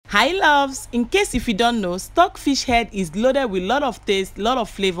Hi loves, in case if you don't know, stockfish head is loaded with a lot of taste, a lot of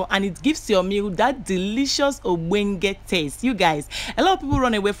flavor, and it gives your meal that delicious obwenge taste. You guys, a lot of people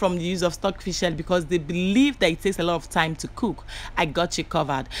run away from the use of stockfish head because they believe that it takes a lot of time to cook. I got you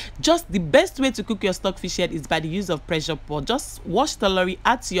covered. Just the best way to cook your stockfish head is by the use of pressure pot. Just wash celery,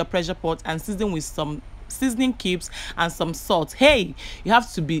 add to your pressure pot, and season with some seasoning cubes and some salt. Hey, you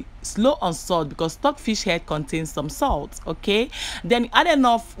have to be slow on salt because stockfish head contains some salt. Okay, then add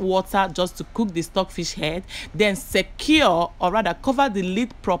enough water just to cook the stockfish head, then secure, or rather cover the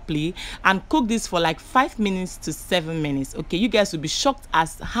lid properly, and cook this for like 5 minutes to 7 minutes. Okay, you guys will be shocked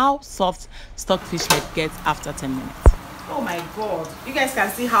as how soft stockfish head gets after 10 minutes. Oh my god, you guys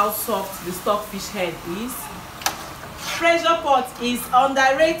can see how soft the stockfish head is. Pressure pot is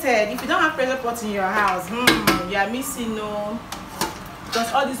underrated. If you don't have pressure pot in your house, you are missing, no,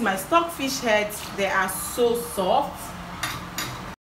 because all these my stockfish heads, they are so soft.